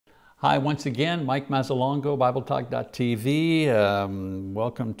Hi, once again, Mike Mazzalongo, BibleTalk.tv.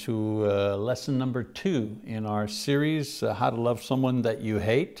 Welcome to lesson number 2 in our series, How to Love Someone That You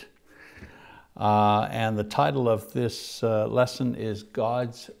Hate. And the title of this lesson is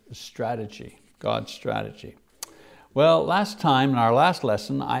God's Strategy. God's Strategy. Well, last time, in our last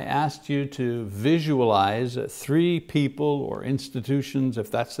lesson, I asked you to visualize 3 people or institutions,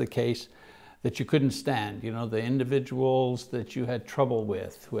 if that's the case, that you couldn't stand, you know, the individuals that you had trouble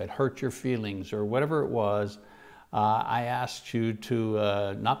with, who had hurt your feelings or whatever it was. I asked you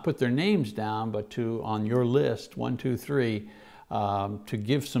to not put their names down, but to, on your list, 1, 2, 3, to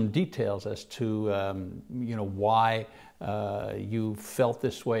give some details as to you know, why you felt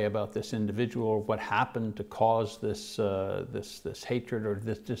this way about this individual, or what happened to cause this, this hatred or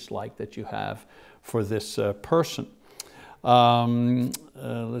this dislike that you have for this person.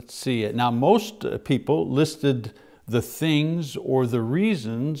 Let's see. Now, most people listed the things or the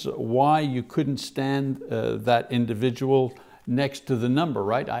reasons why you couldn't stand that individual next to the number,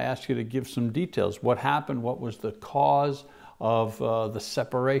 right? I asked you to give some details. What happened? What was the cause of the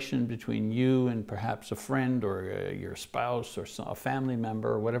separation between you and perhaps a friend or your spouse or a family member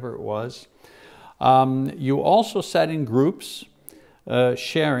or whatever it was? You also sat in groups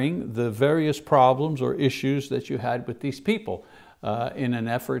sharing the various problems or issues that you had with these people in an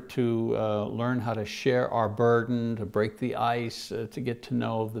effort to learn how to share our burden, to break the ice, to get to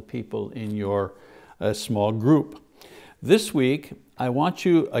know the people in your small group. This week, I want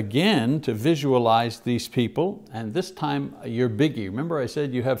you again to visualize these people, and this time your biggie. Remember I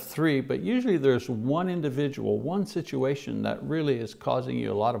said you have 3, but usually there's one individual, one situation that really is causing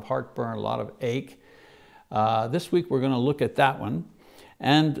you a lot of heartburn, a lot of ache. This week we're going to look at that one.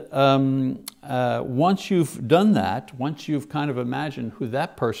 And once you've done that, once you've kind of imagined who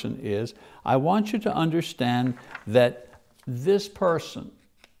that person is, I want you to understand that this person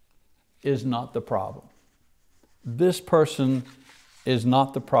is not the problem. This person is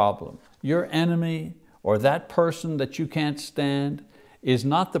not the problem. Your enemy or that person that you can't stand is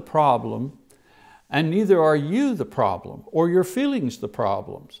not the problem, and neither are you the problem or your feelings the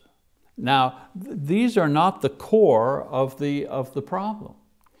problems. Now, these are not the core of the problem.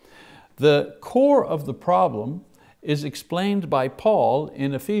 The core of the problem is explained by Paul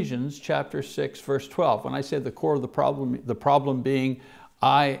in Ephesians chapter 6, verse 12. When I say the core of the problem being,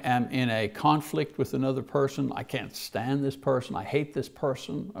 I am in a conflict with another person, I can't stand this person, I hate this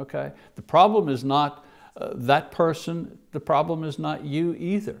person, okay? The problem is not that person, the problem is not you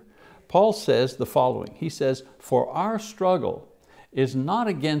either. Paul says the following, he says, "For our struggle is not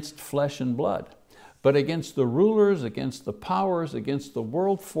against flesh and blood, but against the rulers, against the powers, against the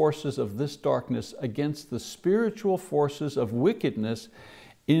world forces of this darkness, against the spiritual forces of wickedness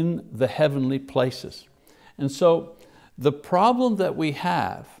in the heavenly places." And so the problem that we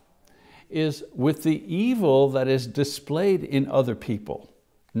have is with the evil that is displayed in other people,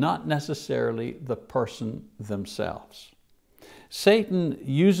 not necessarily the person themselves. Satan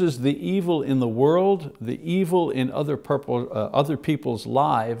uses the evil in the world, the evil in other people's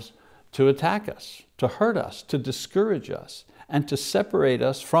lives to attack us, to hurt us, to discourage us, and to separate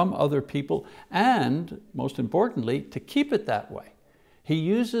us from other people, and most importantly, to keep it that way. He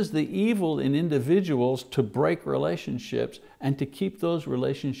uses the evil in individuals to break relationships and to keep those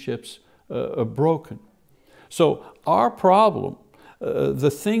relationships broken. So our problem, the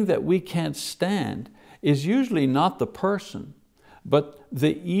thing that we can't stand, is usually not the person, but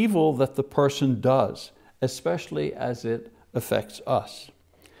the evil that the person does, especially as it affects us.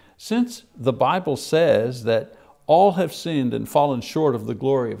 Since the Bible says that all have sinned and fallen short of the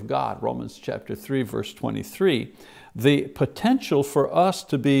glory of God, Romans chapter 3, verse 23, the potential for us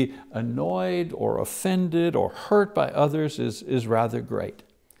to be annoyed or offended or hurt by others is rather great.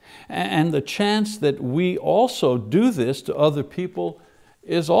 And the chance that we also do this to other people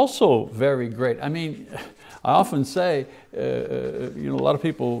is also very great. I mean, I often say, you know, a lot of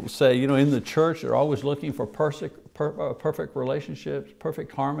people say, you know, in the church, they're always looking for perfect relationships,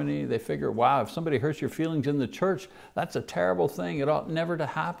 perfect harmony. They figure, wow, if somebody hurts your feelings in the church, that's a terrible thing. It ought never to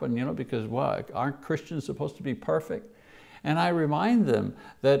happen, you know, because wow, aren't Christians supposed to be perfect? And I remind them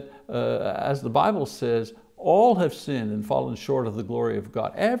that as the Bible says, all have sinned and fallen short of the glory of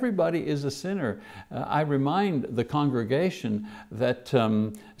God. Everybody is a sinner. I remind the congregation that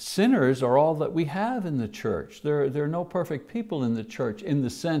sinners are all that we have in the church. There are no perfect people in the church in the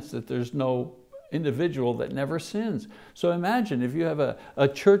sense that there's no individual that never sins. So imagine if you have a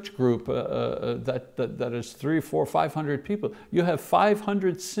church group that is 300, 400, 500 people, you have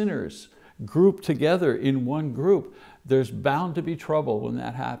 500 sinners grouped together in one group. there's bound to be trouble when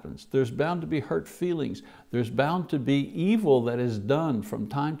that happens. There's bound to be hurt feelings. There's bound to be evil that is done from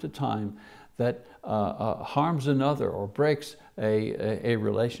time to time that harms another or breaks a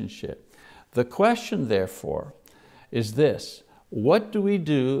relationship. The question, therefore, is this: what do we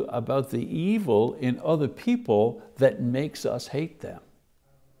do about the evil in other people that makes us hate them,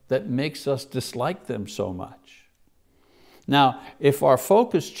 that makes us dislike them so much? Now, if our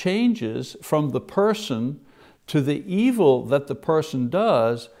focus changes from the person to the evil that the person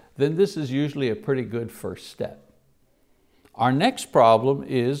does, then this is usually a pretty good first step. Our next problem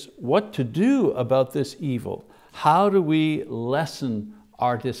is what to do about this evil. How do we lessen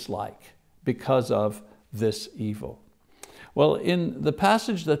our dislike because of this evil? Well, in the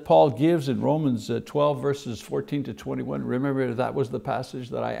passage that Paul gives in Romans 12 verses 14 to 21, remember that was the passage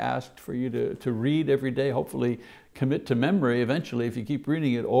that I asked for you to read every day, hopefully commit to memory eventually if you keep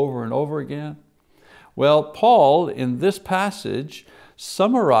reading it over and over again. Well, Paul in this passage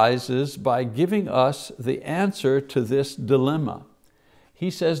summarizes by giving us the answer to this dilemma.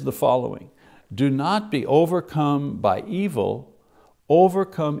 He says the following: do not be overcome by evil,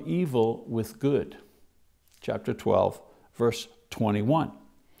 overcome evil with good. Chapter 12, verse 21.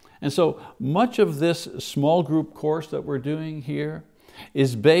 And so much of this small group course that we're doing here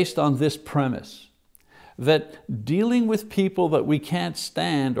is based on this premise, that dealing with people that we can't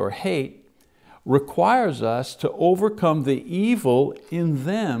stand or hate requires us to overcome the evil in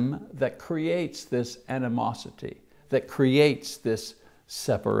them that creates this animosity, that creates this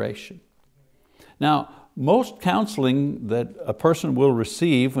separation. Now, most counseling that a person will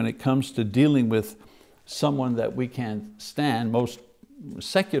receive when it comes to dealing with someone that we can't stand, most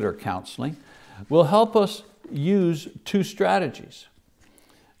secular counseling, will help us use two strategies.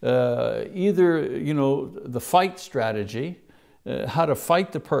 Either the fight strategy, how to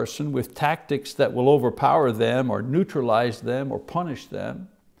fight the person with tactics that will overpower them or neutralize them or punish them,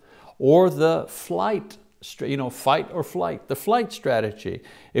 or the flight, fight or flight, the flight strategy.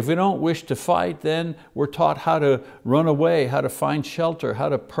 If we don't wish to fight, then we're taught how to run away, how to find shelter, how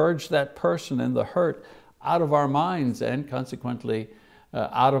to purge that person and the hurt out of our minds and consequently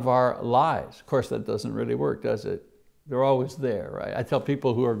out of our lives. Of course, that doesn't really work, does it? They're always there, right? I tell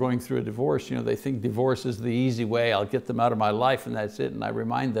people who are going through a divorce, they think divorce is the easy way. I'll get them out of my life and that's it. And I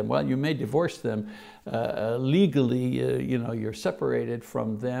remind them, well, you may divorce them legally, you're separated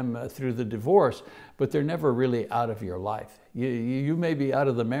from them through the divorce, but they're never really out of your life. You may be out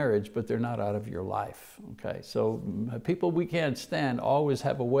of the marriage, but they're not out of your life, okay? So people we can't stand always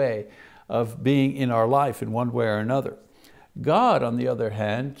have a way of being in our life in one way or another. God, on the other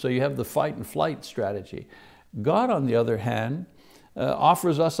hand, so you have the fight and flight strategy. God, on the other hand,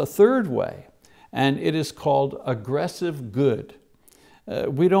 offers us a third way, and it is called aggressive good.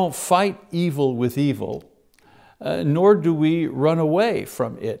 We don't fight evil with evil, nor do we run away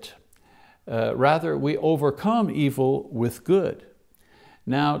from it. Rather, we overcome evil with good.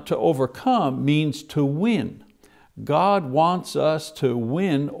 Now, to overcome means to win. God wants us to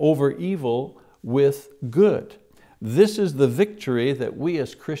win over evil with good. This is the victory that we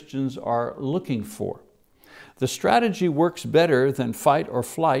as Christians are looking for. The strategy works better than fight or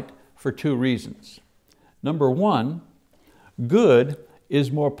flight for two reasons. Number one, good is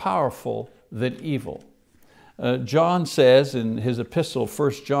more powerful than evil. John says in his epistle,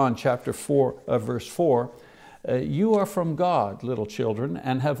 1 John chapter 4, verse 4, you are from God, little children,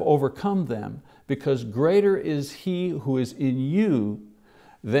 and have overcome them, because greater is He who is in you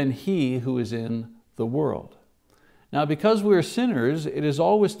than he who is in the world. Now, because we are sinners, it is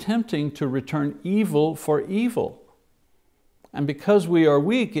always tempting to return evil for evil. And because we are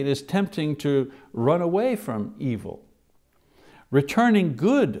weak, it is tempting to run away from evil. Returning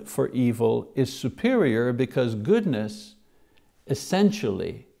good for evil is superior because goodness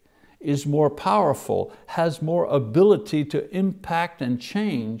essentially is more powerful, has more ability to impact and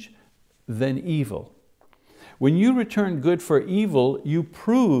change than evil. When you return good for evil, you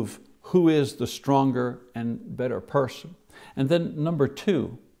prove who is the stronger and better person. And then number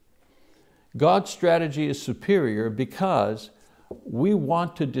two, God's strategy is superior because we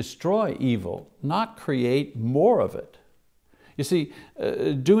want to destroy evil, not create more of it. You see,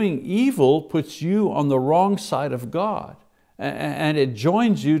 doing evil puts you on the wrong side of God, and it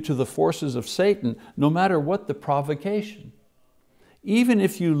joins you to the forces of Satan, no matter what the provocation. Even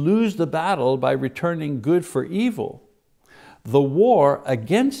if you lose the battle by returning good for evil, the war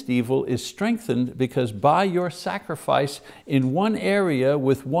against evil is strengthened because by your sacrifice in one area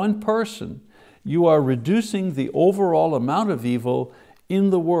with one person, you are reducing the overall amount of evil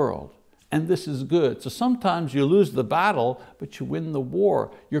in the world. And this is good. So sometimes you lose the battle, but you win the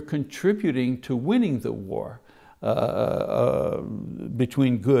war. You're contributing to winning the war.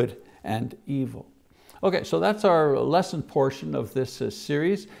 between good and evil. Okay, so that's our lesson portion of this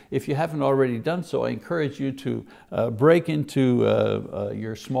series. If you haven't already done so, I encourage you to break into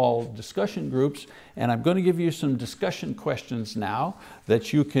your small discussion groups, and I'm going to give you some discussion questions now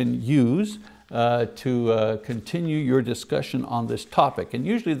that you can use to continue your discussion on this topic. And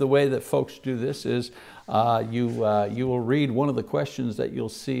usually the way that folks do this is you will read one of the questions that you'll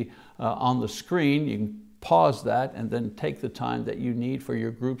see on the screen. You can pause that and then take the time that you need for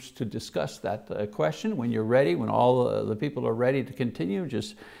your groups to discuss that question. When you're ready, when all the people are ready to continue,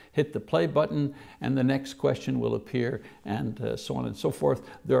 just hit the play button and the next question will appear, and so on and so forth.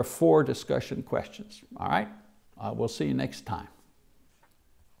 There are 4 discussion questions. All right, we'll see you next time.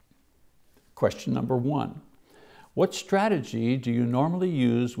 Question number 1. What strategy do you normally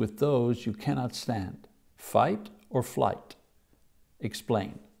use with those you cannot stand? Fight or flight?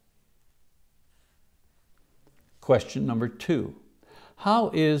 Explain. Question number 2. How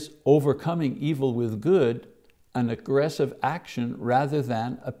is overcoming evil with good an aggressive action rather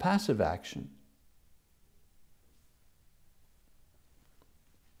than a passive action?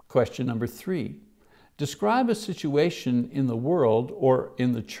 Question number 3. Describe a situation in the world or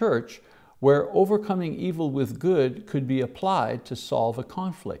in the church where overcoming evil with good could be applied to solve a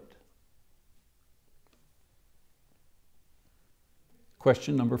conflict.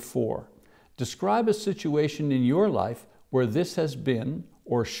 Question number 4. Describe a situation in your life where this has been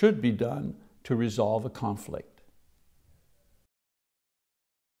or should be done to resolve a conflict.